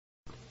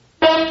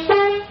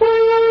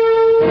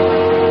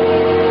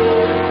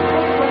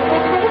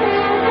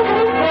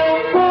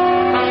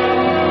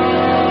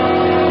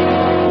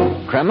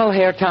Kreml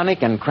Hair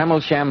Tonic and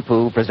Kreml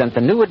Shampoo present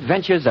the new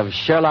adventures of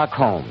Sherlock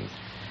Holmes,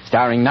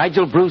 starring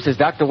Nigel Bruce as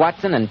Dr.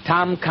 Watson and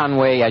Tom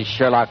Conway as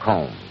Sherlock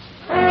Holmes.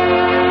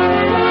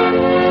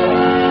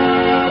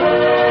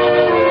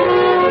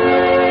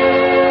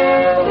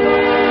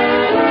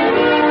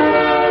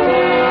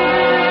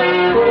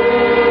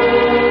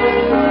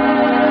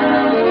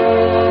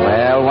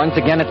 Well, once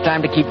again, it's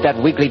time to keep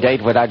that weekly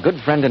date with our good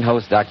friend and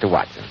host, Dr.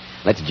 Watson.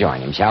 Let's join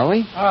him, shall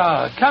we?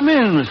 Come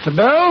in, Mr.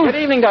 Bell. Good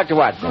evening, Dr.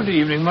 Watson. Good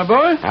evening, my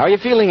boy. How are you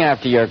feeling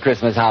after your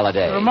Christmas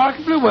holiday?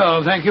 Remarkably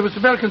well, thank you,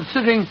 Mr. Bell,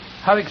 considering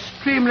how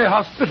extremely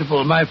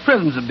hospitable my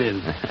friends have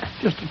been.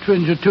 Just a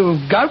twinge or two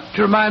of gout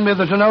to remind me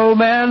that an old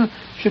man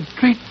should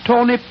treat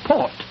tawny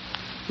port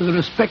with the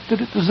respect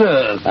that it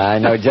deserves. I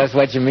know just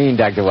what you mean,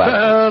 Dr.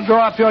 Watson.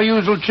 Draw up your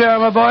usual chair,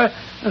 my boy,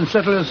 and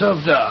settle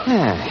yourself down.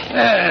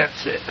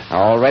 That's it.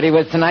 All ready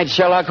with tonight's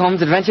Sherlock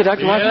Holmes adventure,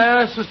 Dr. Watson?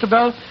 Yes, Mr.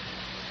 Bell.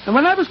 And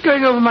when I was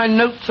going over my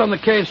notes on the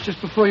case just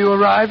before you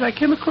arrived, I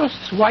came across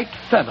this white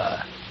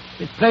feather.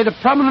 It played a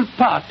prominent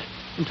part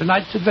in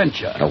tonight's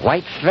adventure. A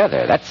white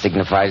feather? That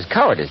signifies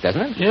cowardice, doesn't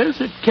it?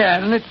 Yes, it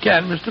can,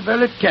 Mr.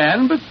 Bell, it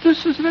can. But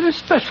this is a very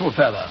special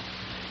feather.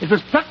 It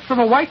was plucked from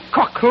a white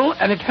cockerel,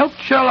 and it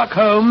helped Sherlock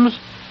Holmes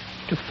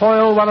to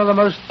foil one of the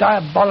most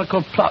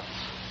diabolical plots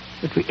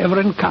that we ever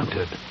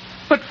encountered.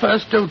 But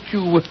first, don't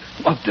you want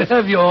to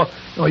have your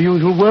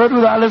usual word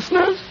with our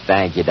listeners?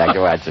 Thank you,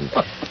 Dr. Watson.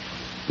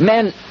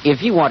 Men,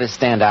 if you want to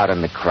stand out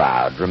in the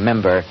crowd,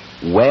 remember,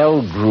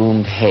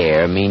 well-groomed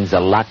hair means a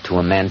lot to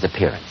a man's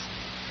appearance.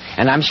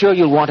 And I'm sure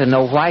you'll want to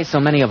know why so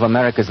many of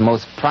America's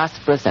most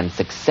prosperous and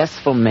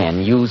successful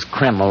men use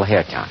Kreml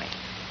Hair Tonic.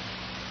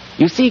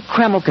 You see,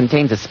 Kreml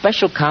contains a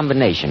special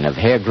combination of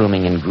hair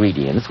grooming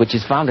ingredients which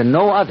is found in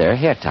no other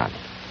hair tonic.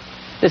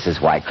 This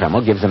is why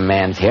Kreml gives a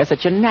man's hair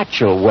such a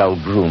natural,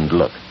 well-groomed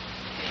look.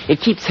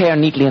 It keeps hair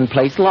neatly in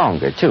place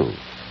longer, too.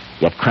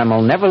 Yet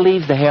Kreml never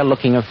leaves the hair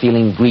looking or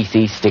feeling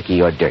greasy,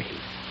 sticky, or dirty.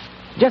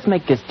 Just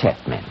make this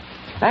test, men.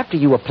 After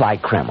you apply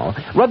Kreml,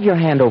 rub your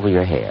hand over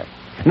your hair.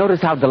 Notice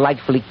how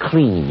delightfully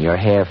clean your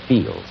hair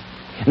feels.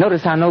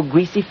 Notice how no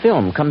greasy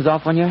film comes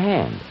off on your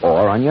hand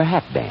or on your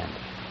hatband.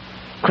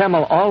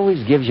 Kreml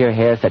always gives your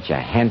hair such a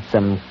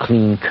handsome,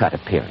 clean-cut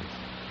appearance.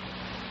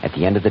 At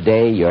the end of the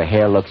day, your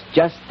hair looks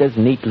just as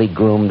neatly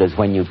groomed as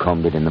when you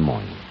combed it in the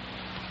morning.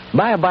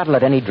 Buy a bottle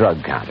at any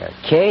drug counter.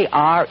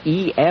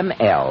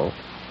 Kreml,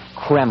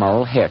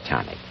 Kreml Hair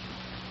Tonic.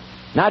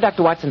 Now,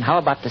 Dr. Watson, how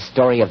about the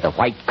story of the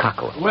white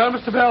cockerel? Well,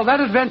 Mr. Bell,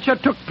 that adventure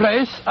took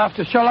place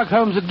after Sherlock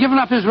Holmes had given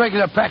up his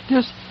regular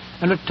practice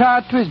and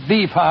retired to his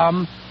bee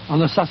farm on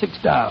the Sussex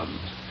Downs.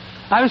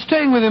 I was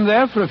staying with him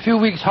there for a few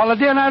weeks'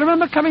 holiday, and I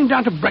remember coming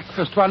down to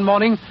breakfast one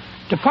morning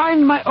to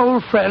find my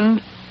old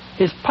friend,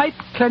 his pipe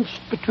clenched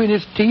between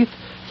his teeth,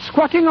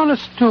 squatting on a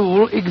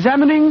stool,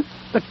 examining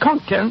the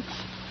contents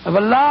of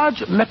a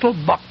large metal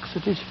box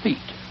at his feet.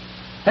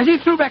 As he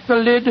threw back the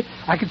lid,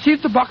 I could see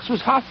that the box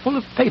was half full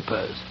of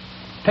papers.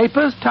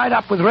 Papers tied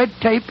up with red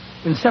tape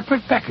in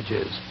separate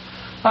packages.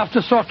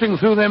 After sorting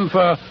through them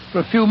for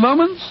a few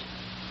moments,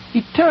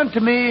 he turned to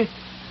me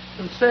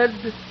and said,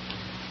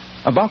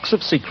 "A box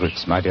of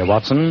secrets, my dear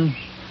Watson.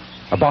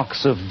 A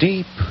box of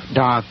deep,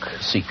 dark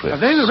secrets." Are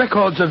they the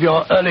records of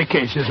your early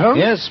cases, Holmes?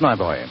 Yes, my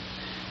boy.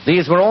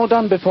 These were all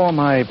done before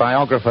my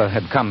biographer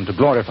had come to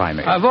glorify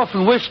me. I've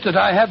often wished that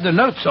I had the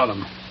notes on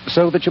them.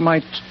 So that you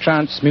might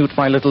transmute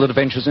my little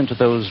adventures into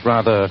those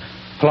rather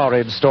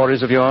florid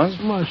stories of yours?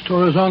 My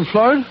stories aren't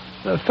florid.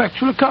 They're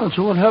factual accounts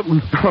of what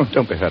happened. Oh,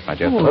 don't be hurt, my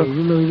dear fellow.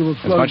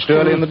 It's much too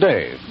early in the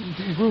day.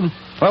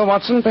 Well,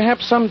 Watson,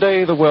 perhaps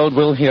someday the world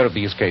will hear of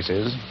these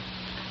cases.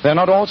 They're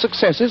not all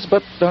successes,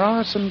 but there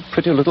are some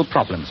pretty little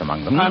problems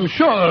among them. I'm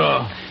sure there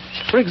are.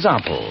 For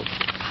example,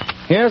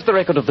 here's the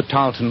record of the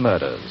Tarleton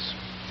murders.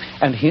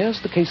 And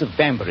here's the case of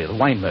Banbury, the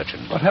wine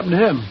merchant. What happened to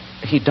him?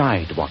 He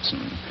died,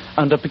 Watson,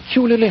 under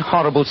peculiarly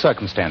horrible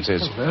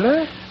circumstances. Oh,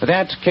 really?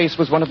 That case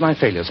was one of my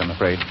failures, I'm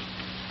afraid.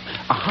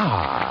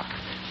 Aha!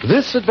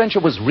 This adventure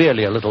was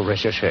really a little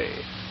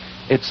recherche.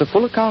 It's a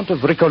full account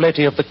of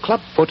Ricoletti of the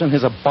clubfoot and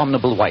his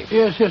abominable wife.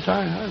 Yes,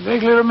 I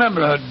vaguely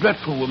remember her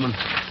dreadful woman.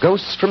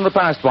 Ghosts from the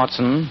past,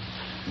 Watson.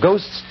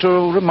 Ghosts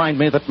to remind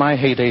me that my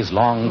heyday's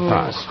long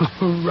past.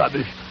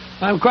 Rubbish.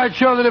 I'm quite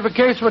sure that if a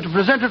case were to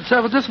present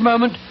itself at this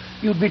moment,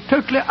 you'd be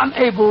totally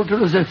unable to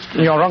resist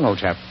it. You're wrong, old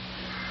chap.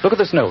 Look at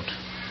this note.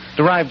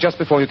 Arrived just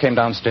before you came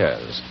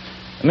downstairs.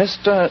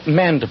 Mr.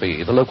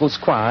 Manderby, the local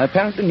squire,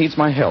 apparently needs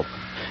my help.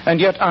 And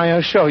yet I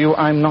assure you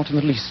I'm not in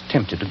the least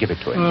tempted to give it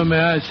to him. May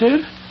I see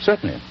it?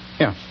 Certainly.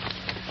 Here.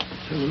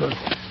 Let's have a look.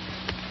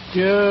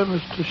 Dear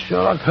Mr.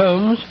 Sherlock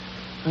Holmes,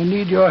 I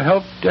need your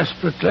help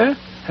desperately.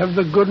 Have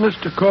the goodness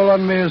to call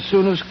on me as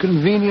soon as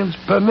convenience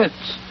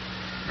permits.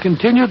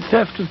 Continued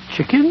theft of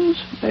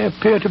chickens may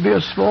appear to be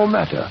a small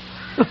matter.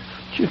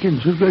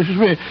 Chickens, good gracious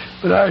me.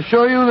 But I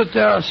assure you that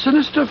there are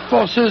sinister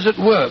forces at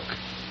work.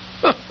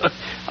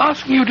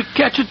 Asking you to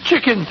catch a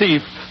chicken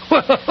thief.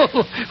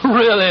 Well,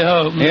 really,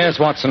 Holmes. Yes,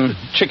 Watson.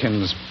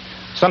 Chickens.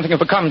 Something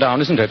of a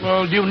come-down, isn't it?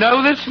 Well, do you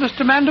know this,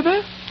 Mr.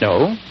 Manderby?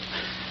 No.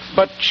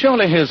 But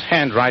surely his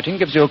handwriting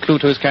gives you a clue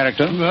to his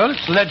character? Well,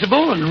 it's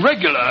legible and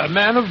regular. A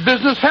man of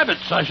business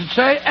habits, I should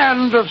say,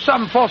 and of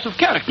some force of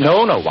character.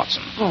 No,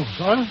 Watson. Oh,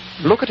 sorry?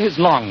 Look at his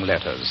long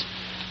letters.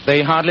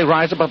 They hardly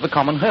rise above the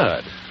common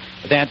herd.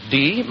 That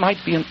D might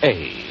be an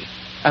A,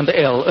 and the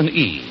L an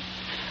E.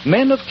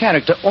 Men of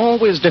character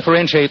always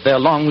differentiate their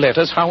long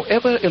letters,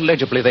 however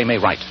illegibly they may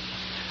write.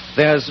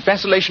 There's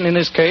vacillation in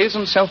his K's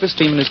and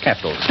self-esteem in his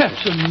capitals.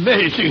 That's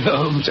amazing,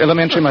 Holmes. It's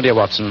elementary, my dear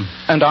Watson,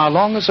 and our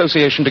long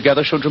association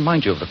together should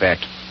remind you of the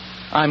fact.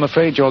 I'm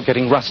afraid you're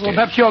getting rusty. Well,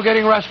 perhaps you're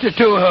getting rusty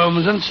too,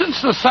 Holmes, and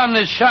since the sun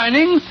is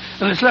shining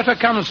and this letter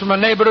comes from a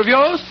neighbor of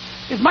yours,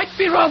 it might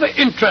be rather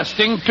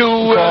interesting to...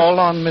 Call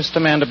on Mr.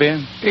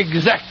 Manderby?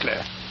 Exactly.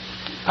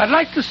 I'd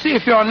like to see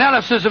if your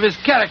analysis of his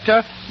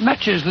character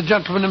matches the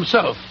gentleman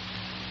himself.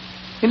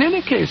 In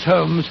any case,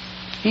 Holmes,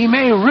 he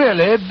may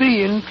really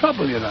be in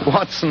trouble, you know.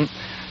 Watson,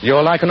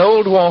 you're like an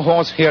old war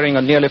horse hearing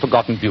a nearly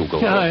forgotten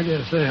bugle. Yeah, I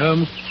dare say,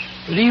 Holmes.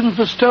 But even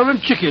for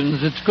stolen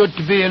chickens, it's good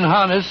to be in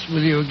harness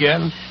with you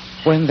again.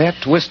 When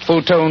that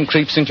wistful tone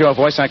creeps into your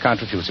voice, I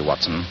can't refuse you,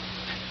 Watson.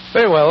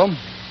 Very well.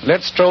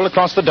 Let's stroll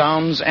across the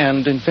downs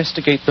and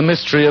investigate the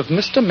mystery of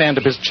Mr.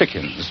 Manderby's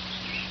chickens.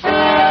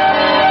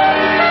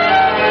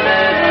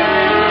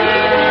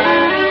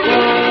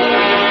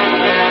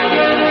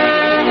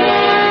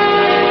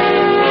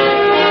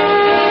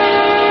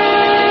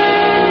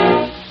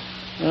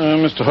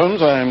 Mr.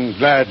 Holmes, I'm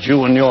glad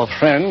you and your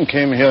friend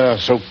came here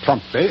so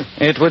promptly.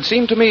 It would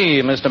seem to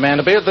me, Mr.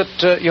 Manderby,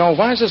 that your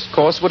wisest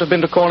course would have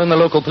been to call in the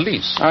local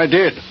police. I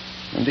did.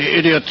 And the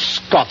idiot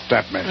scoffed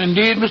at me.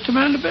 Indeed, Mr.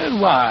 Manderby.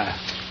 Why?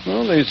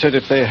 Well, they said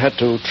if they had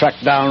to track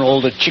down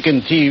all the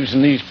chicken thieves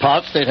in these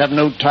parts, they'd have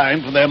no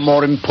time for their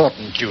more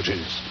important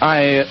duties.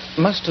 I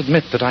must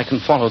admit that I can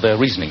follow their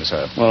reasoning,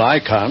 sir. Well, I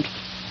can't,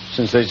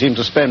 since they seem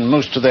to spend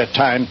most of their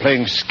time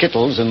playing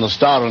skittles in the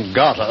Star and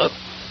Garter.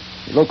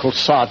 The local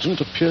sergeant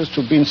appears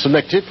to have been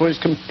selected for his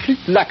complete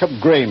lack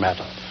of grey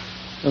matter.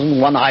 Hasn't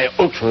one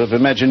iota of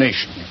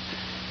imagination.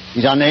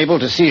 He's unable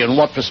to see in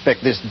what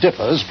respect this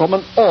differs from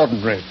an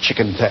ordinary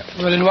chicken theft.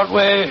 Well, in what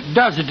way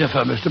does it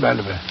differ, Mr.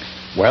 Manderby?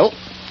 Well,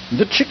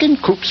 the chicken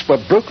coops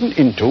were broken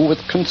into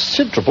with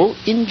considerable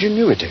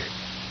ingenuity.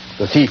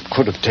 The thief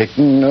could have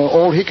taken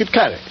all he could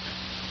carry.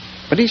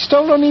 But he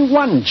stole only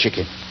one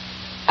chicken,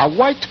 a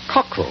white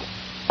cockerel.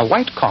 A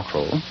white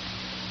cockerel?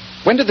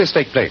 When did this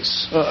take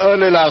place?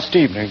 Early last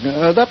evening.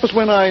 That was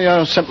when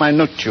I sent my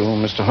note to you,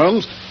 Mr.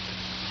 Holmes.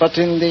 But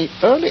in the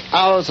early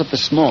hours of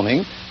this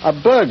morning, a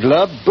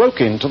burglar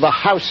broke into the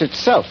house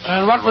itself.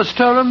 And what was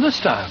stolen this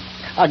time?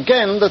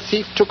 Again, the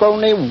thief took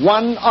only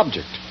one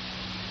object.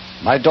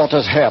 My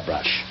daughter's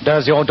hairbrush.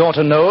 Does your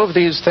daughter know of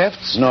these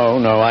thefts? No,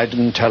 I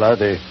didn't tell her.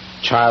 The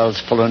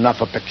child's full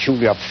enough of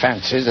peculiar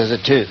fancies as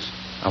it is.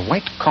 A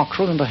white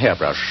cockerel and a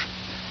hairbrush.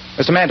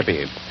 Mr.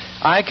 Manderby,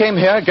 I came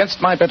here against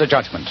my better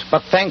judgment,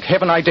 but thank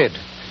heaven I did.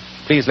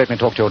 Please let me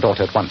talk to your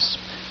daughter at once.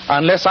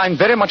 Unless I'm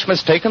very much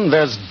mistaken,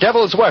 there's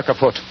devil's work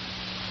afoot.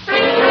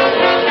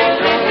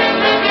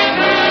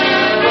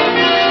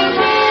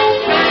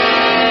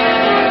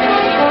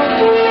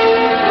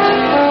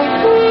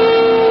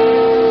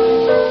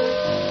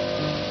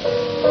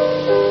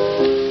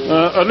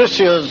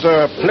 Alicia's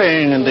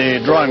playing in the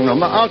drawing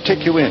room. I'll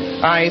take you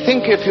in. I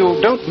think, if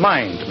you don't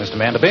mind, Mr.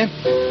 Manderby,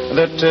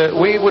 that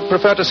we would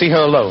prefer to see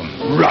her alone.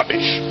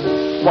 Rubbish.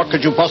 What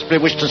could you possibly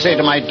wish to say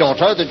to my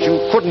daughter that you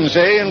couldn't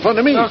say in front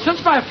of me? Well, since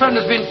my friend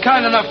has been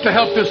kind enough to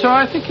help you, sir,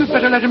 I think you'd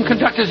better let him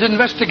conduct his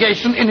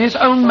investigation in his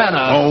own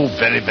manner. Oh,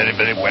 very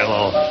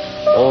well.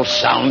 All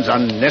sounds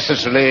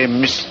unnecessarily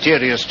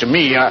mysterious to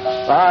me.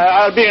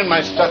 I'll be in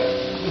my study.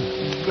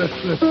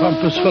 Dreadfully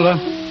pompous fellow.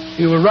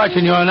 You were right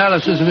in your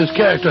analysis of his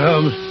character,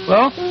 Holmes.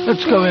 Well,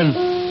 let's go in.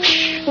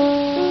 Shh.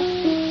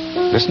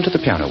 Listen to the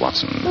piano,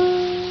 Watson.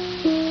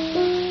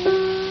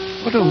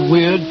 What a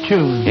weird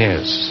tune.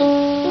 Yes.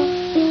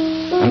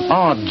 An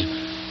odd,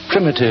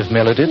 primitive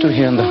melody to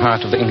hear in the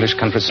heart of the English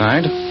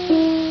countryside.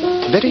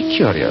 Very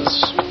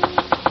curious.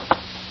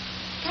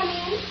 Come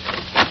in.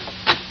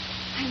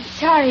 I'm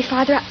sorry,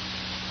 Father.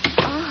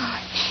 Oh,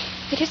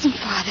 it isn't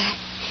Father.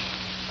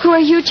 Who are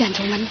you,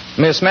 gentlemen?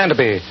 Miss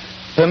Manderby,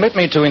 permit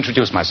me to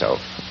introduce myself.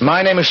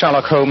 My name is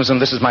Sherlock Holmes,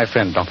 and this is my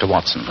friend, Dr.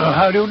 Watson.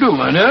 How do you do,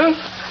 my dear?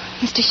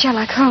 Mr.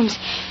 Sherlock Holmes,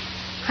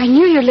 I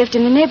knew you lived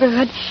in the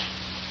neighborhood.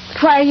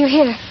 But why are you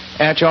here?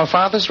 At your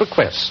father's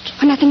request.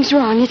 Oh, nothing's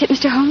wrong, is it,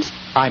 Mr. Holmes?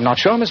 I'm not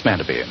sure, Miss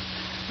Manderby.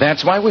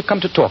 That's why we've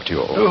come to talk to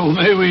you. Oh,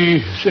 may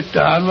we sit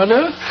down, my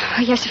dear?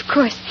 Oh, yes, of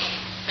course.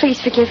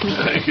 Please forgive me.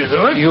 Thank you,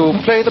 sir. You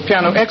play the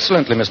piano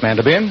excellently, Miss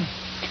Manderby.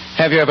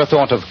 Have you ever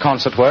thought of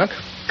concert work?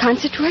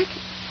 Concert work?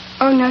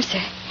 Oh, no,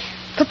 sir.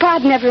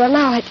 Papa'd never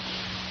allow it.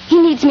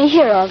 He needs me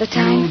here all the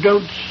time. You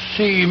don't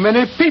see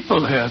many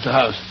people here at the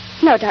house.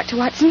 No, Dr.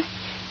 Watson.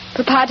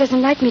 Papa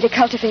doesn't like me to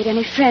cultivate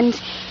any friends.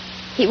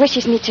 He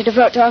wishes me to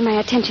devote all my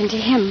attention to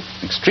him.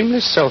 Extremely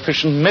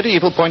selfish and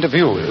medieval point of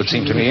view, it would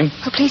seem to me.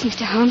 Oh, please,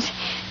 Mr. Holmes,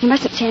 you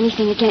mustn't say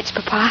anything against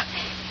Papa.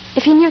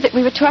 If he knew that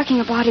we were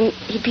talking about him,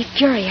 he'd be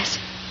furious.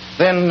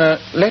 Then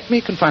let me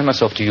confine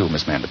myself to you,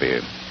 Miss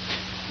Manderby.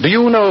 Do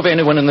you know of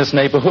anyone in this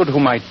neighborhood who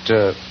might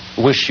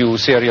wish you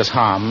serious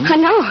harm?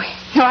 No,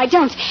 I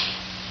don't.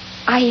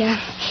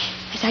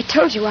 As I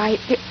told you, I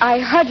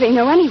hardly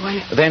know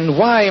anyone. Then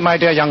why, my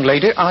dear young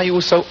lady, are you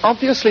so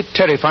obviously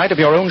terrified of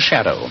your own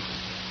shadow?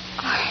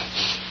 Oh,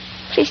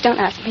 please don't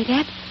ask me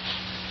that.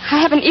 I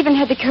haven't even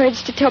had the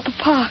courage to tell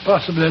Papa.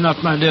 Possibly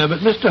not, my dear, but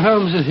Mr.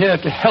 Holmes is here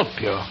to help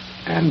you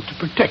and to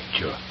protect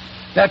you.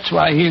 That's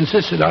why he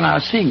insisted on our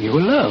seeing you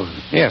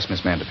alone. Yes,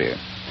 Miss Manderby.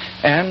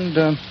 And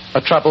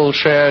a trouble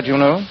shared, you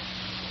know?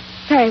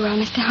 Very well,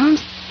 Mr.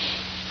 Holmes.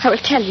 I will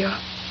tell you.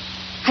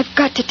 I've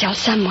got to tell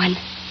someone.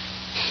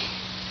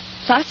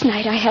 Last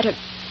night I had a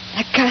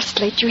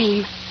ghastly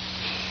dream.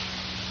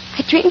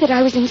 I dreamed that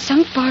I was in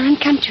some foreign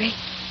country,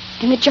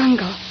 in the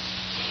jungle.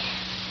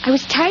 I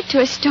was tied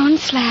to a stone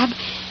slab,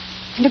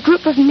 and a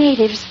group of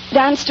natives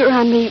danced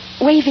around me,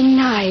 waving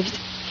knives.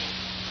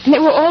 And they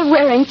were all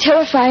wearing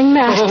terrifying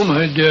masks. Oh,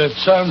 my dear, it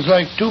sounds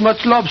like too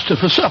much lobster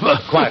for supper.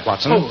 Quiet,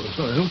 Watson. Oh,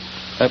 sorry.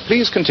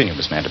 Please continue,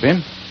 Miss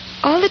Manderby.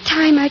 All the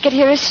time I could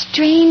hear a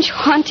strange,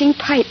 haunting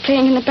pipe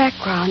playing in the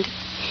background.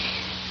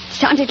 It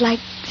sounded like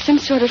some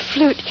sort of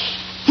flute,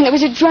 and there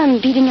was a drum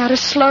beating out a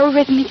slow,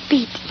 rhythmic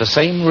beat. The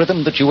same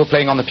rhythm that you were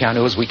playing on the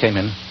piano as we came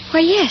in?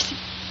 Why, yes.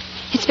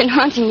 It's been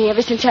haunting me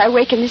ever since I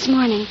awakened this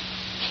morning.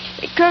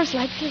 It goes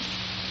like this.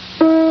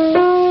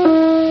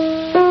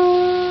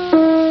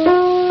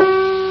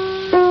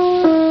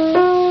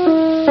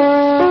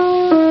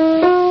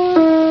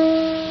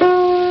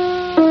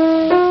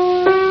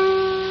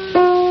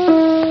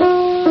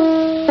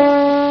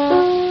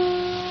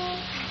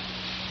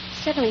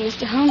 Suddenly,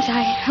 Mr. Holmes,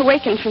 I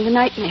awakened from the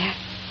nightmare,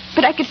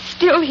 but I could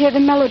still hear the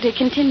melody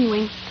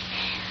continuing.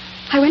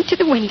 I went to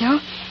the window,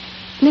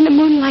 and in the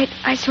moonlight,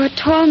 I saw a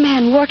tall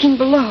man walking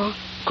below.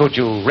 Could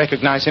you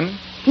recognize him?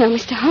 No,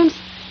 Mr. Holmes.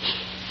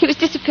 He was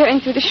disappearing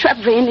through the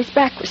shrubbery, and his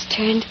back was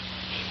turned.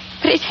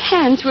 But his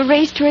hands were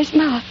raised to his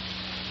mouth.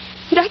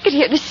 And I could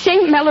hear the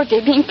same melody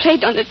being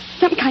played on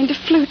some kind of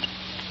flute.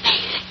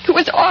 It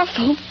was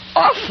awful,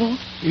 awful.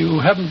 You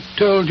haven't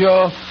told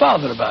your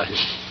father about it?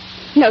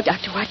 No,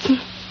 Dr. Watson.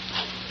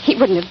 He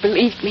wouldn't have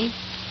believed me.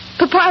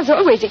 Papa's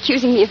always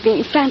accusing me of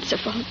being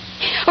fanciful.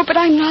 Oh, but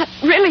I'm not.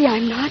 Really,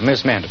 I'm not.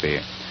 Miss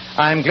Manderby,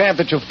 I'm glad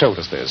that you've told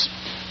us this,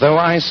 though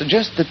I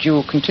suggest that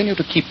you continue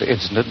to keep the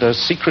incident a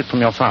secret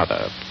from your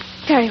father.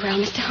 Very well,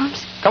 Mr.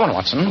 Holmes. Come on,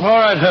 Watson. All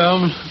right,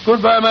 Holmes.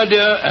 Goodbye, my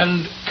dear,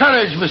 and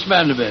courage, Miss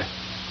Manderby.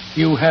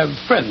 You have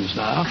friends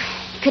now.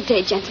 Good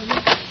day, gentlemen.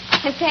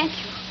 And thank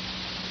you.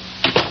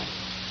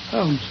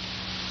 Holmes,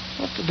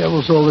 what the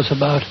devil's all this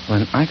about?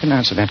 When I can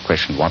answer that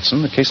question,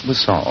 Watson, the case will be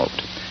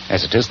solved.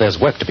 As it is, there's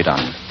work to be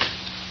done.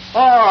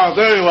 Ah,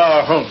 there you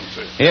are, Holmes.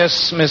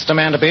 Yes, Mr.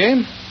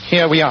 Manderby.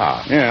 Here we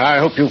are. Yeah, I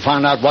hope you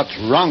found out what's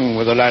wrong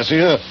with the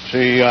lassie.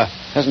 She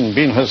hasn't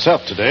been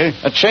herself today.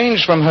 A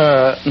change from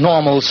her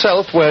normal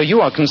self, where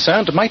you are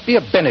concerned, might be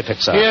a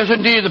benefit, sir. Yes,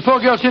 indeed. The poor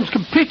girl seems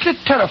completely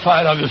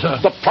terrified of you, sir.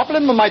 The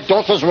problem of my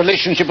daughter's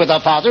relationship with her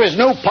father is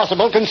no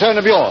possible concern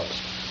of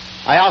yours.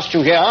 I asked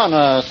you here on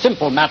a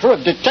simple matter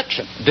of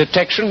detection.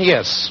 Detection,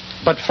 yes,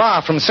 but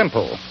far from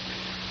simple.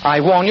 I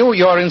warn you,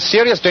 you're in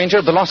serious danger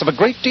of the loss of a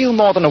great deal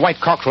more than a white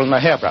cockerel and a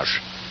hairbrush.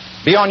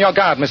 Be on your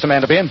guard, Mr.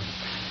 Manderby.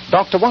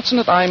 Dr. Watson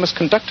and I must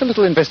conduct a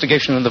little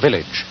investigation in the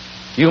village.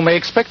 You may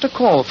expect a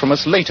call from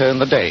us later in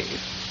the day.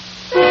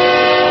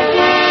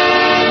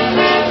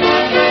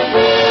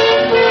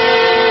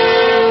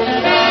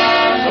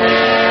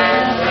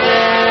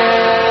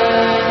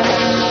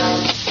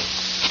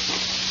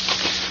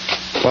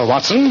 Well,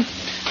 Watson,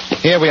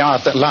 here we are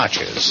at the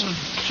Larches.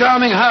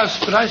 Charming house,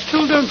 but I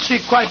still don't see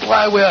quite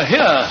why we're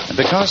here.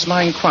 Because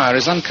my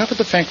inquiries uncovered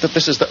the fact that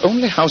this is the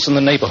only house in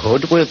the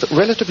neighborhood with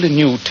relatively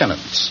new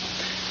tenants.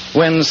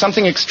 When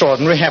something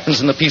extraordinary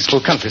happens in the peaceful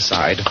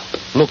countryside,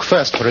 look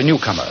first for a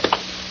newcomer.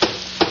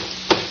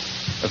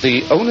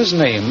 The owner's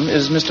name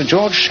is Mr.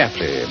 George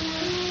Shapley.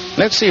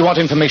 Let's see what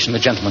information the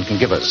gentleman can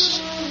give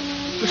us.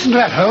 Listen to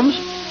that, Holmes.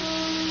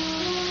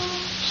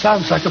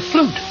 Sounds like a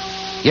flute.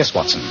 Yes,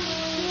 Watson.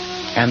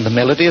 And the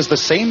melody is the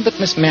same that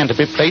Miss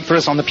Manderby played for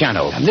us on the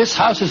piano. And this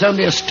house is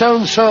only a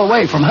stone's throw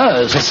away from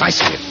hers.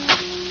 Precisely.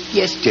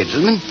 Yes,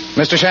 gentlemen.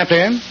 Mr.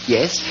 Shapley?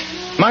 Yes?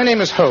 My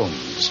name is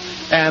Holmes,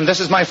 and this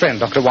is my friend,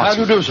 Dr. Watson. How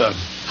do you do, sir?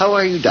 How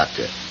are you,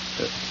 Doctor?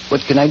 What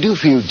can I do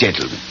for you,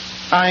 gentlemen?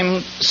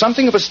 I'm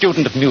something of a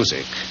student of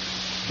music.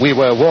 We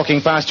were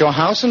walking past your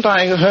house, and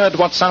I heard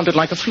what sounded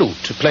like a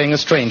flute playing a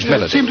strange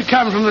melody. It seemed to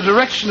come from the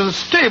direction of the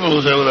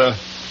stables over there.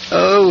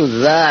 Oh,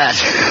 that.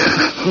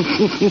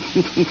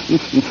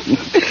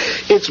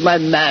 It's my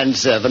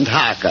manservant,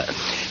 Harker.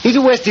 He's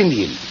a West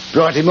Indian.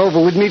 Brought him over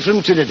with me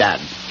from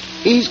Trinidad.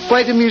 He's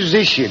quite a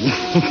musician.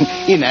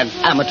 In an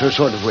amateur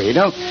sort of way, you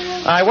know.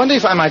 I wonder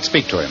if I might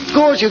speak to him. Of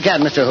course you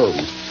can, Mr.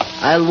 Holmes.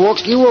 I'll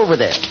walk you over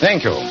there.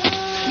 Thank you.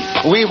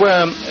 We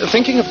were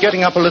thinking of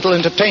getting up a little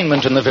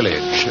entertainment in the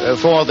village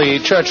for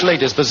the church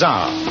ladies'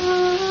 bazaar.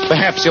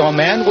 Perhaps your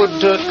man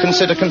would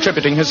consider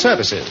contributing his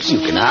services. You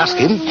can ask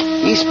him.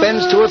 He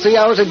spends 2 or 3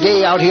 hours a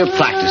day out here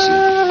practicing.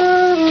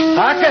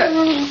 Harker!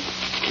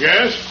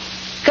 Yes?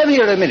 Come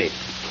here a minute.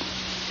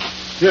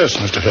 Yes,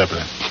 Mr.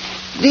 Hepler.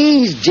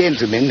 These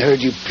gentlemen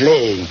heard you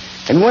playing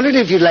and wondered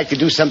if you'd like to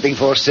do something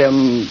for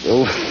some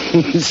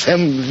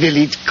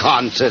village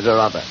concert or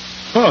other.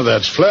 Oh,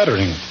 that's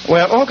flattering.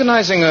 We're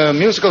organizing a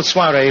musical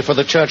soiree for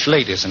the church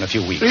ladies in a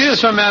few weeks. Yes,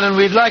 sir, man, and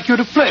we'd like you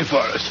to play for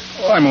us.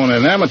 Oh, I'm only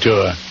an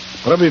amateur,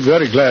 but I'll be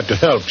very glad to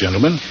help,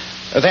 gentlemen.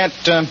 That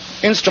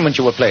instrument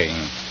you were playing,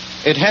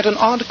 it had an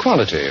odd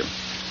quality.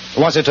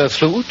 Was it a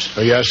flute?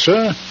 Yes,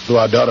 sir. Though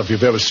I doubt if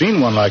you've ever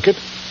seen one like it.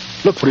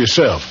 Look for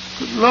yourself.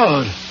 Good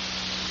Lord.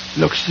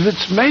 Looks as if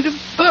it's made of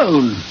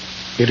bone.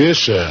 It is,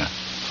 sir.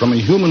 From a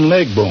human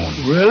leg bone.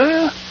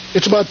 Really?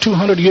 It's about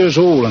 200 years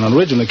old and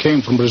originally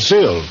came from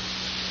Brazil.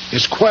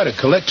 It's quite a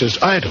collector's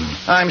item.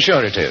 I'm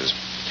sure it is.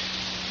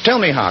 Tell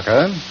me,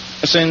 Harker,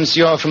 since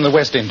you're from the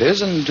West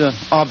Indies and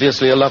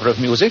obviously a lover of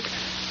music,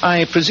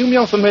 I presume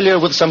you're familiar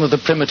with some of the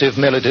primitive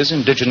melodies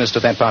indigenous to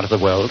that part of the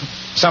world.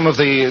 Some of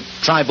the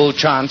tribal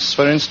chants,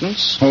 for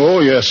instance. Oh,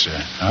 yes,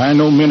 sir. I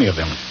know many of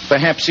them.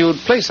 Perhaps you'd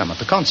play some at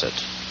the concert.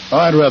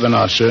 I'd rather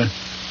not, sir.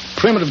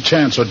 Primitive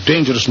chants are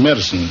dangerous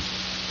medicine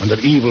when their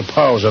evil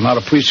powers are not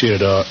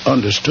appreciated or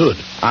understood.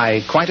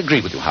 I quite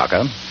agree with you,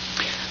 Harker.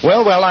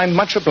 Well, I'm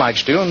much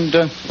obliged to you,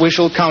 and we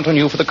shall count on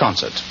you for the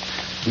concert.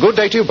 Good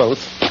day to you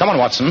both. Come on,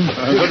 Watson.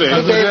 Good day.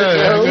 Good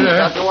day, Good day.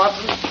 Dr.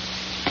 Watson.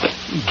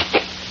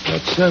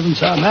 That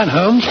servant's our man,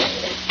 Holmes.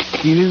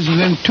 He lives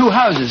within 2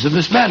 houses of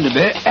Miss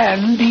Manderby,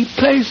 and he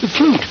plays the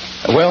flute.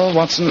 Well,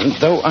 Watson,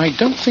 though I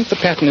don't think the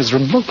pattern is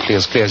remotely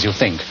as clear as you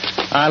think,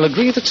 I'll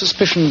agree that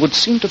suspicion would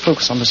seem to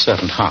focus on the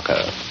servant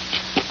Harker.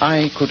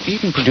 I could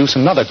even produce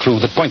another clue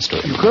that points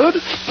to him. You could?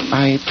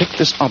 I picked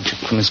this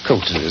object from his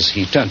coat as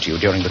he turned to you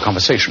during the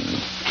conversation.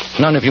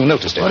 None of you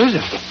noticed it. What is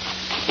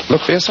it?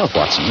 Look for yourself,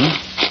 Watson.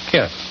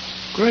 Here.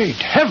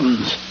 Great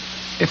heavens.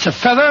 It's a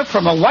feather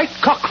from a white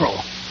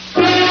cockerel.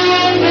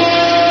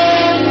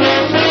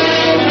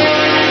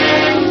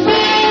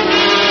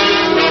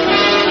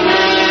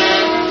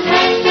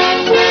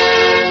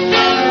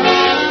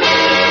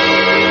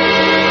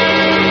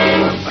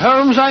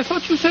 Holmes, I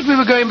thought you said we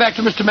were going back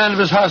to Mr.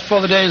 Manderby's house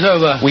before the day's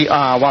over. We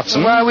are,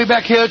 Watson. Why are we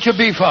back here at your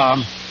bee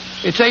farm?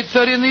 It's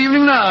 8:30 in the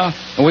evening now.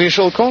 We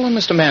shall call on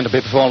Mr.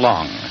 Manderby before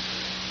long.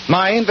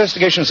 My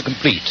investigations are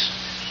complete.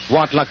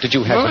 What luck did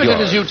you have with I did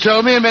yours? as you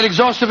told me and made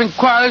exhaustive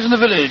inquiries in the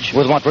village.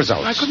 With what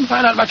results? I couldn't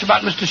find out much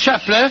about Mr.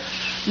 Shapley.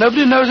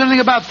 Nobody knows anything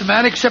about the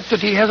man except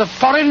that he has a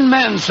foreign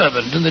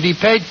manservant and that he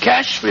paid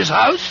cash for his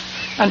house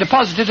and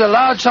deposited a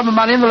large sum of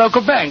money in the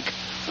local bank.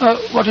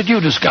 What did you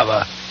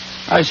discover?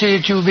 I see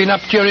that you've been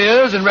up to your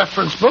ears in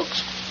reference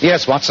books.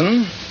 Yes,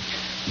 Watson.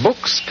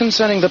 Books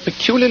concerning the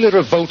peculiarly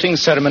revolting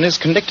ceremonies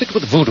connected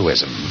with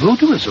voodooism.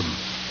 Voodooism?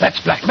 That's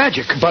black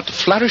magic. But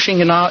flourishing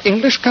in our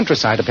English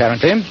countryside,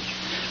 apparently.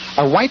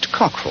 A white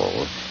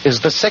cockerel is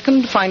the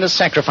second finest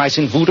sacrifice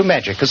in voodoo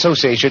magic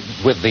associated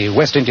with the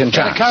West Indian That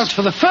chants. accounts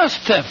for the first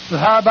theft. But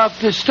how about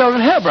the stolen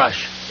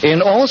hairbrush?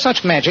 In all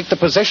such magic, the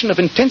possession of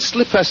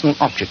intensely personal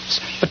objects,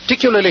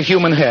 particularly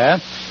human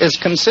hair, is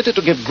considered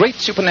to give great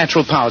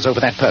supernatural powers over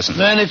that person.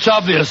 Then it's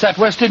obvious that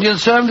West Indian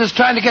servant is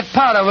trying to get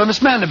power over Miss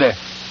Manderby.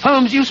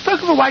 Holmes, you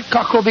spoke of a white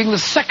cockerel being the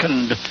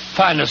second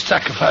finest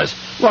sacrifice.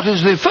 What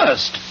is the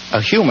first?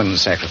 A human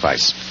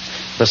sacrifice.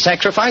 The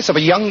sacrifice of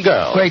a young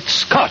girl. Great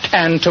Scott.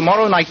 And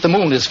tomorrow night the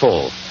moon is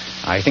full.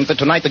 I think that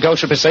tonight the girl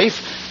should be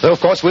safe, though,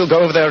 of course, we'll go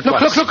over there at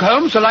once. Look,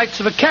 Holmes. The lights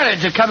of a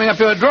carriage are coming up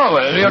your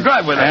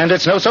driveway. And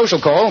it's no social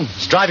call.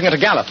 It's driving at a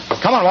gallop.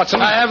 Come on, Watson.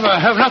 I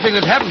have nothing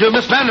that happened to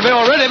Miss Manderby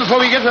already before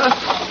we get her.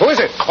 Who is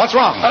it? What's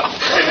wrong?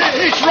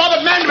 It's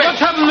Robert Manderby. What's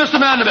happened, Mr.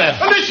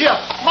 Manderby? Alicia,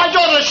 my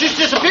daughter, she's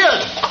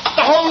disappeared.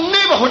 The whole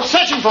neighborhood's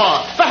searching for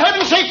her. For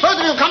heaven's sake, both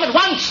of you come at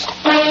once.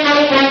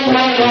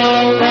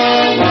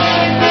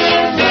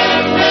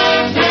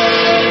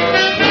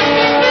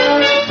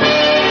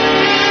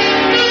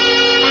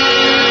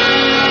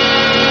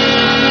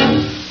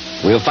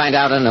 We'll find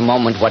out in a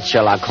moment what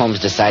Sherlock Holmes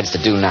decides to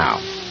do now.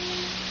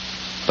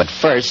 But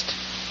first,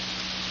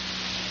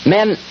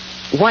 men,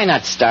 why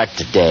not start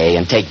today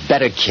and take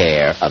better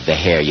care of the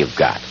hair you've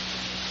got?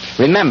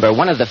 Remember,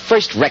 one of the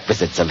first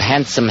requisites of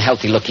handsome,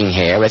 healthy-looking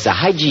hair is a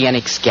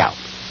hygienic scalp.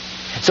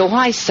 So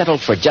why settle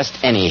for just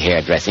any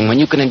hairdressing when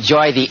you can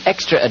enjoy the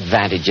extra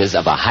advantages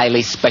of a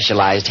highly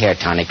specialized hair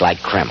tonic like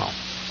Kreml?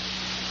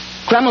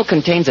 Kreml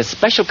contains a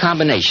special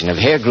combination of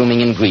hair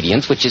grooming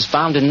ingredients which is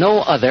found in no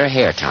other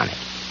hair tonic.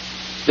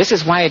 This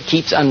is why it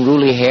keeps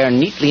unruly hair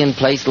neatly in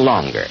place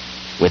longer,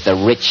 with a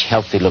rich,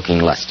 healthy-looking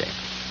luster.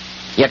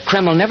 Yet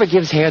Kreml never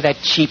gives hair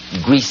that cheap,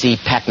 greasy,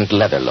 patent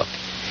leather look.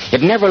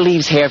 It never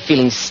leaves hair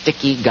feeling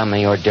sticky,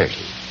 gummy, or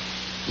dirty.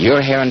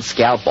 Your hair and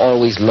scalp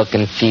always look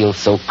and feel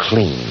so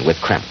clean with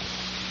Kreml.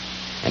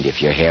 And if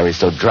your hair is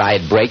so dry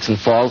it breaks and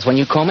falls when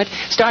you comb it,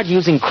 start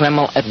using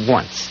Kreml at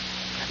once.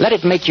 Let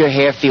it make your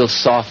hair feel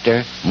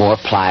softer, more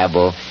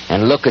pliable,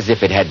 and look as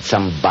if it had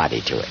some body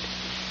to it.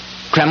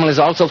 Kreml is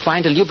also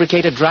fine to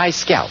lubricate a dry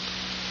scalp.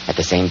 At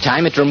the same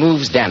time, it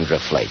removes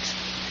dandruff flakes.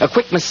 A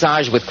quick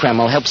massage with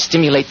Kreml helps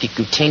stimulate the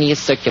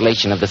cutaneous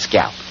circulation of the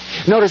scalp.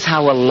 Notice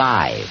how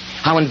alive,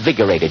 how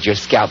invigorated your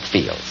scalp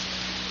feels.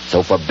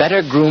 So for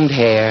better groomed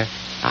hair,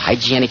 a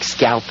hygienic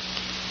scalp,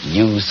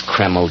 use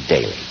Kreml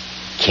daily.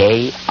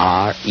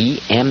 Kreml.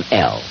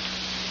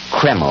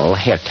 Kreml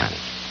hair tonic.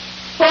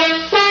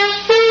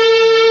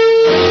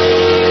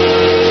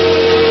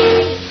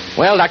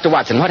 Well, Dr.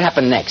 Watson, what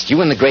happened next?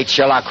 You and the great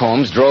Sherlock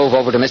Holmes drove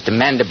over to Mr.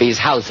 Manderby's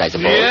house, I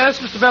suppose. Yes,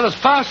 Mr. Bell, as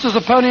fast as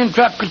the pony and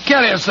trap could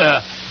carry us,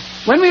 sir.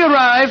 When we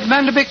arrived,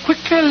 Manderby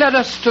quickly led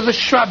us to the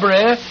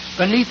shrubbery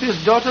beneath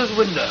his daughter's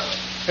window.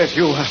 Yes,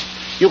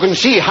 you can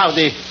see how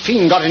the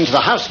fiend got into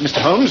the house, Mr.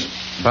 Holmes.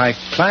 By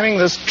climbing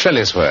this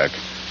trellis work.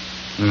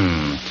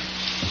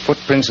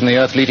 Footprints in the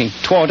earth leading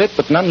toward it,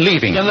 but none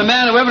leaving. And the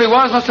man, whoever he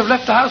was, must have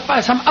left the house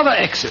by some other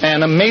exit.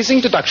 An amazing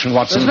deduction,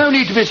 Watson. There's no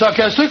need to be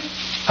sarcastic.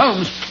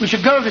 Holmes, we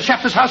should go to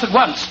Shapley's house at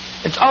once.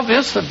 It's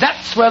obvious that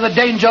that's where the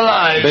danger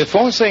lies.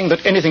 Before saying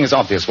that anything is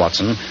obvious,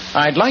 Watson,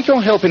 I'd like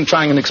your help in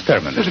trying an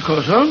experiment. Yes, of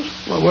course, Holmes.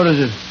 Well, what is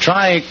it?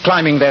 Try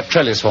climbing that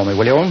trellis for me,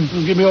 will you?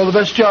 You give me all the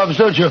best jobs,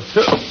 don't you?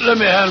 Let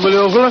me hand, will you,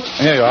 old fella?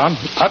 Here you are.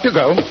 Up you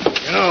go.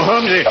 You know,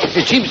 Holmes,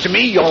 it seems to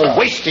me you're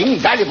wasting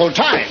valuable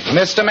time.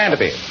 Mr.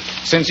 Manderby,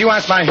 since you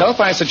asked my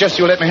help, I suggest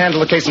you let me handle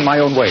the case in my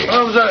own way.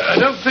 Holmes, I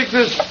don't think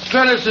this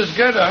trellis is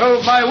going to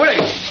hold my weight.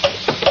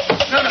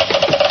 No.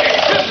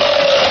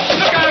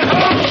 Look out,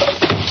 Holmes!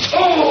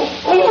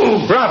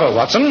 Oh! Bravo,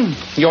 Watson.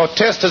 Your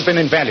test has been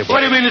invaluable. What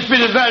do you mean it's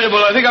been invaluable?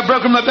 I think I've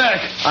broken my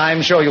back.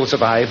 I'm sure you'll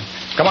survive.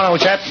 Come on, old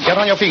chap. Get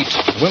on your feet.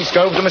 We'll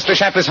go over to Mr.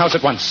 Shapley's house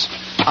at once.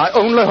 I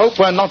only hope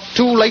we're not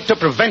too late to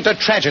prevent a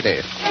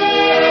tragedy.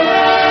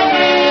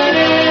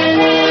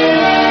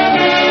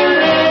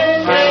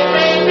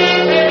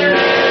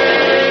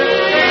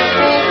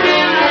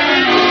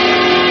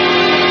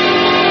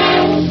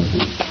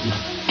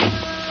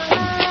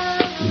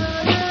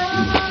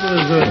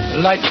 There's a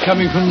light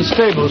coming from the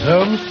stables,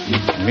 Holmes.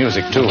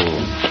 Music, too.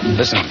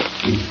 Listen.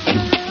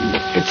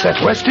 It's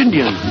that West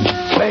Indian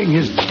playing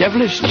his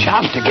devilish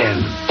chant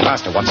again.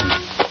 Faster, Watson.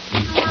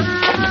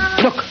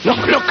 Look.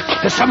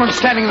 There's someone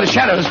standing in the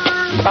shadows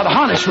by the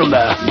harness room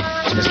there.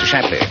 It's Mr.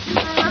 Shapley.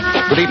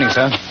 Good evening,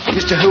 sir.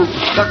 Mr. Holmes,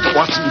 Dr.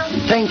 Watson,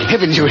 thank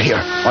heavens you're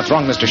here. What's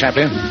wrong, Mr.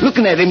 Shapley? Look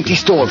in that empty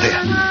stall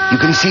there. You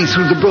can see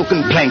through the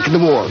broken plank in the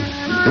wall.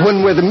 The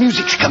one where the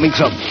music's coming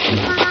from.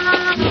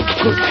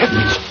 Good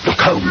heavens. Look,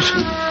 Holmes.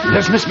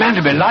 There's Miss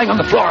Manderby lying on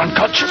the floor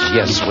unconscious.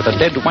 Yes, with a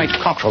dead white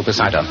cockerel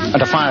beside her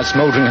and a fire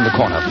smouldering in the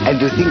corner. And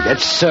to think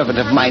that servant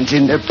of mine's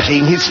in there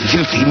playing his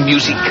filthy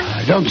music.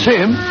 I don't see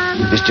him.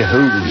 Mr.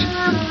 Holmes,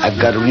 I've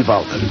got a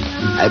revolver.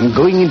 I'm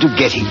going in to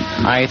get him.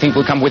 I think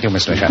we'll come with you,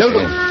 Mr. Shapley.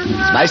 No.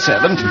 He's my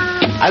servant.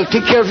 I'll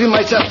take care of him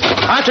myself.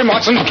 After him,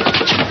 Watson.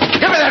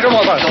 Give me that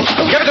revolver.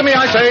 Give it to me,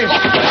 I say.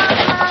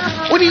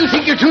 What do you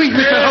think you're doing,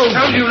 Mr. Holmes?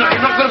 I told you not.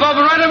 You knocked the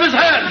revolver right off his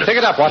hand. Pick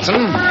it up, Watson.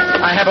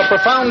 I have a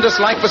profound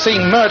dislike for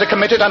seeing murder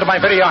committed under my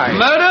very eyes.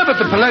 Murder? But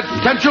the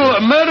potential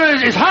murderer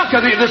is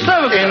Harker, the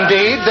servant.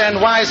 Indeed. Then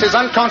why is his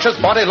unconscious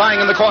body lying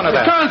in the corner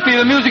there? It can't be.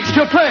 The music's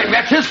still playing.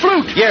 That's his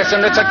flute. Yes,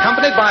 and it's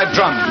accompanied by a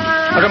drum.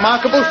 A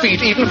remarkable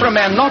feat, even for a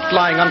man not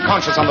lying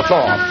unconscious on the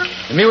floor.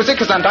 The music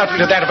is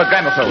undoubtedly that of a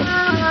gramophone.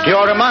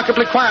 You're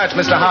remarkably quiet,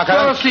 Mr. Harker.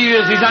 Of course he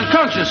is. He's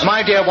unconscious.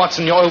 My dear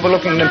Watson, you're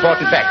overlooking an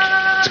important fact.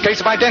 It's a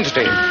case of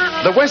identity.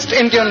 The West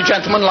Indian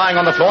gentleman lying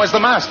on the floor is the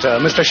master,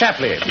 Mr.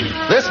 Shapley.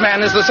 This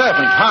man is the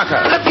servant,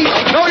 Harker.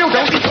 No, you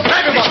don't.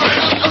 Grab him, Watson.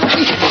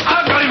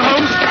 I've got him,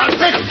 Holmes.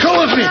 Let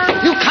go of me.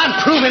 You can't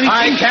prove anything.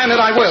 I can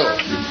and I will.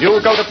 You'll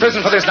go to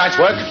prison for this night's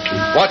work.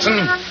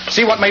 Watson,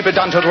 see what may be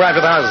done to arrive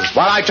at the house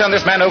while I turn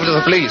this man over to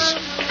the police.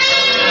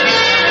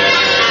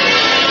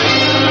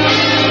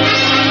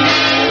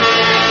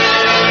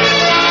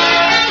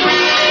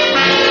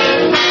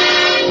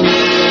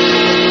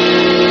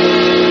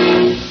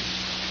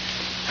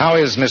 How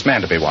is Miss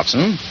Manderby,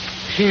 Watson?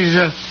 She's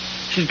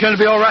going to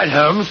be all right,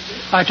 Holmes.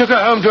 I took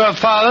her home to her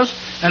father's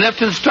and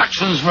left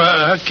instructions for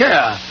her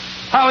care.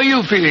 How are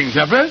you feeling,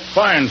 Shapley?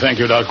 Fine, thank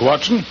you, Dr.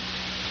 Watson.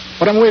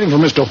 But I'm waiting for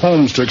Mr.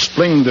 Holmes to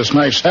explain this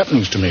night's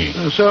happenings to me.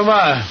 So am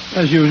I,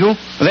 as usual.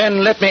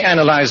 Then let me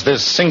analyze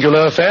this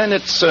singular affair in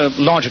its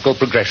logical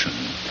progression.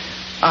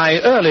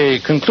 I early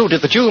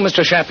concluded that you,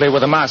 Mr. Shapley,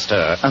 were the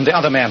master, and the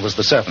other man was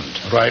the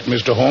servant. Right,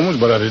 Mr. Holmes,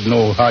 but I didn't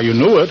know how you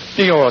knew it.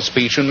 Your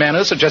speech and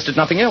manner suggested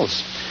nothing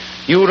else.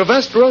 You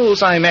reversed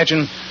roles, I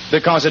imagine,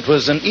 because it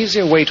was an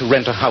easier way to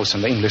rent a house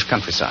in the English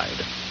countryside.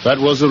 That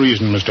was the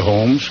reason, Mr.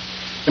 Holmes.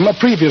 In my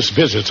previous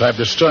visits, I've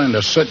discerned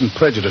a certain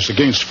prejudice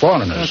against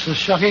foreigners. That's a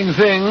shocking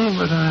thing,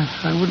 but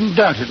I wouldn't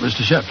doubt it,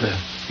 Mr. Shapley.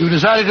 You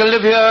decided to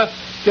live here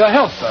for your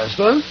health, I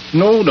suppose?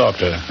 No,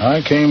 Doctor.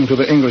 I came to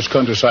the English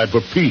countryside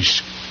for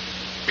peace.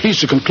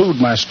 Peace to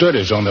conclude my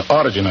studies on the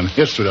origin and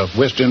history of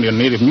West Indian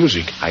native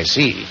music. I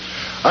see.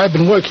 I've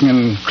been working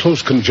in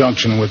close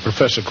conjunction with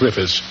Professor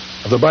Griffiths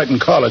of the Brighton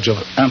College of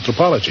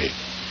Anthropology.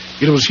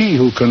 It was he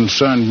who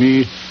concerned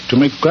me to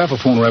make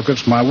graphophone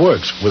records my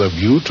works with a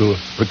view to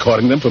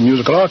recording them for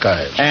musical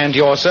archives. And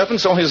your servant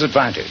saw his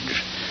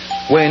advantage.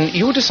 When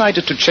you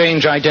decided to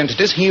change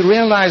identities, he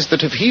realized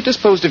that if he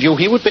disposed of you,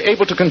 he would be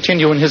able to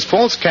continue in his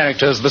false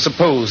character as the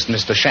supposed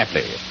Mr.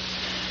 Shapley.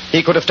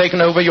 He could have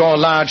taken over your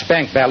large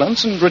bank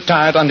balance and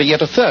retired under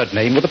yet a third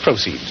name with the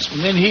proceeds.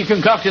 And then he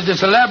concocted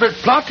this elaborate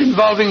plot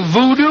involving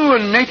voodoo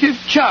and native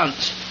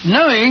chants,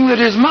 knowing that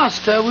his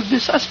master would be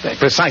suspect.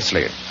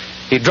 Precisely.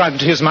 He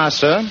drugged his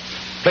master,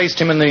 placed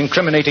him in the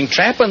incriminating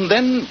trap, and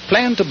then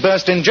planned to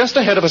burst in just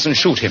ahead of us and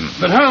shoot him.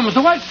 But Holmes,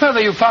 the white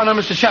feather you found on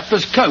Mr.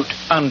 Shapler's coat.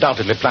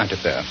 Undoubtedly planted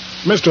there.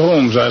 Mr.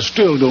 Holmes, I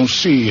still don't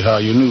see how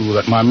you knew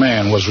that my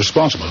man was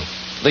responsible.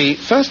 The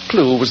first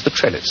clue was the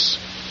trellis.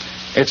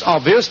 It's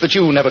obvious that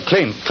you never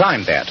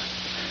climbed that.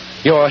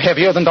 You're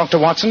heavier than Dr.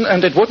 Watson,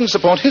 and it wouldn't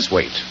support his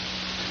weight.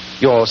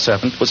 Your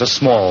servant was a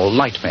small,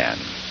 light man.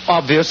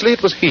 Obviously,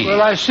 it was he.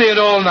 Well, I see it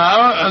all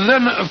now. And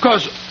then, of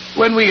course,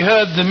 when we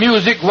heard the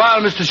music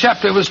while Mr.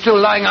 Shapler was still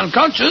lying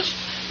unconscious,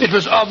 it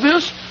was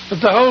obvious that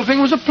the whole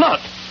thing was a plot.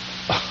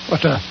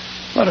 Oh,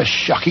 what a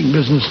shocking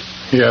business.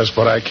 Yes,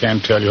 but I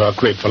can't tell you how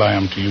grateful I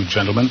am to you,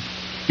 gentlemen.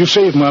 You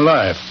saved my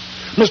life.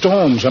 Mr.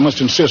 Holmes, I must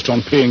insist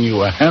on paying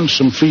you a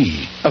handsome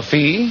fee. A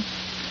fee?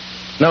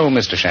 No,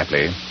 Mr.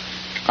 Shapley.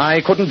 I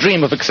couldn't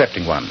dream of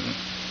accepting one.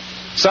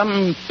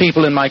 Some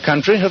people in my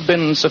country have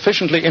been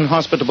sufficiently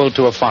inhospitable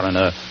to a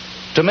foreigner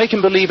to make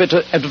him believe it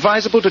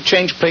advisable to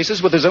change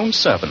places with his own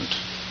servant.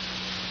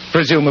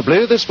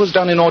 Presumably, this was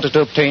done in order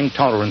to obtain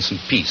tolerance and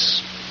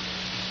peace.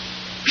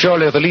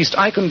 Surely the least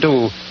I can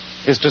do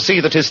is to see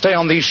that his stay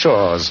on these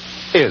shores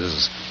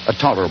is a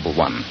tolerable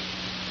one.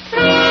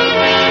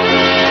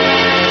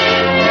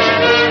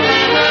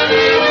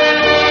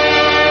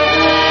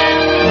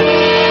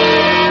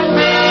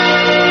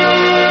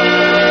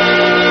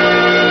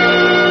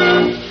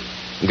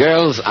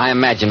 Girls, I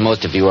imagine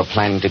most of you are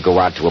planning to go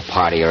out to a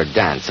party or a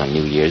dance on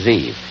New Year's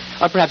Eve,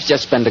 or perhaps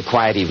just spend a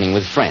quiet evening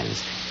with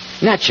friends.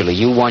 Naturally,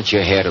 you want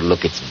your hair to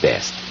look its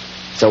best.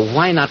 So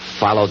why not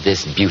follow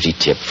this beauty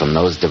tip from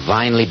those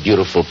divinely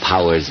beautiful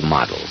Powers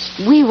models?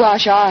 We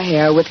wash our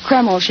hair with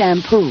Kreml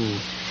shampoo.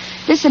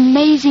 This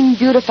amazing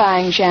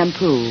beautifying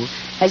shampoo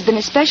has been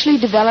especially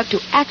developed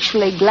to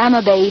actually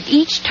glamour bathe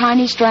each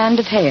tiny strand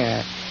of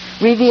hair,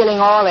 revealing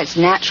all its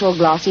natural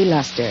glossy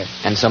luster.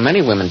 And so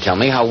many women tell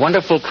me how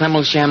wonderful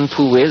Kreml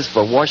shampoo is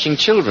for washing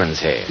children's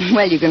hair.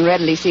 Well, you can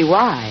readily see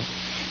why.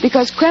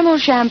 Because Kreml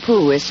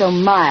shampoo is so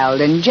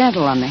mild and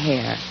gentle on the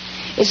hair.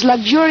 Its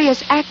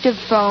luxurious active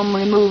foam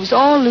removes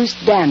all loose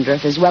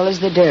dandruff as well as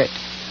the dirt.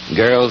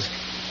 Girls,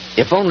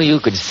 if only you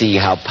could see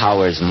how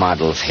Powers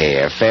model's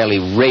hair fairly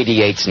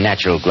radiates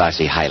natural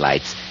glossy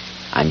highlights,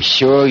 I'm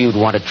sure you'd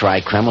want to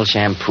try Kreml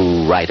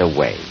shampoo right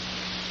away.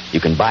 You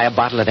can buy a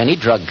bottle at any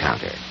drug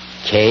counter.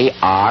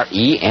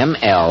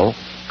 Kreml,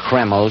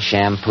 Kreml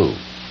shampoo.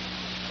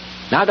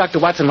 Now, Dr.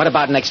 Watson, what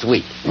about next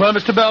week? Well,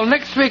 Mr. Bell,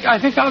 next week I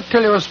think I'll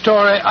tell you a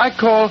story I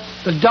call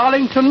the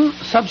Darlington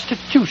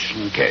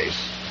Substitution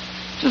Case.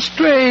 It's a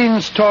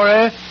strange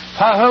story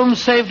how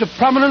Holmes saved a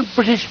prominent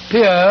British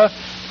peer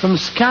from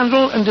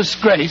scandal and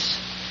disgrace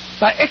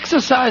by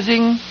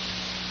exercising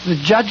the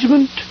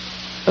judgment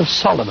of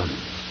Solomon.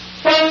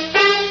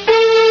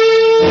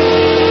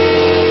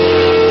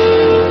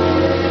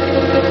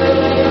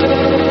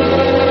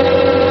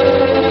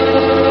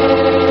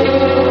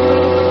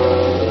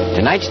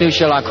 Tonight's new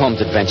Sherlock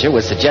Holmes adventure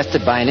was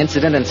suggested by an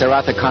incident in Sir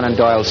Arthur Conan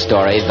Doyle's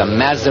story, The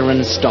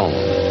Mazarin Stone.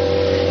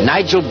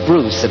 Nigel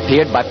Bruce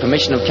appeared by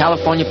permission of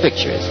California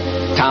Pictures.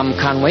 Tom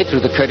Conway through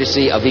the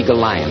courtesy of Eagle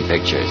Lion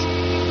Pictures.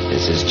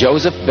 This is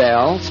Joseph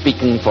Bell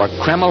speaking for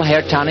Kreml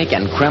Hair Tonic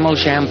and Kreml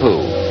Shampoo,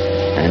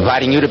 and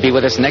inviting you to be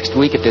with us next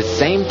week at this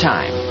same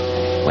time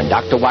when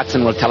Dr.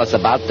 Watson will tell us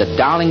about the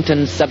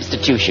Darlington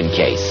Substitution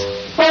Case.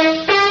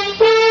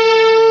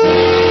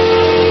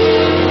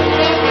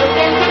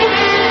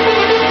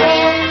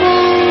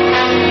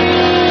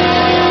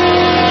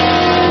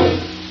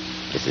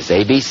 This is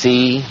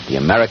ABC, the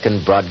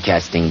American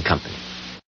Broadcasting Company.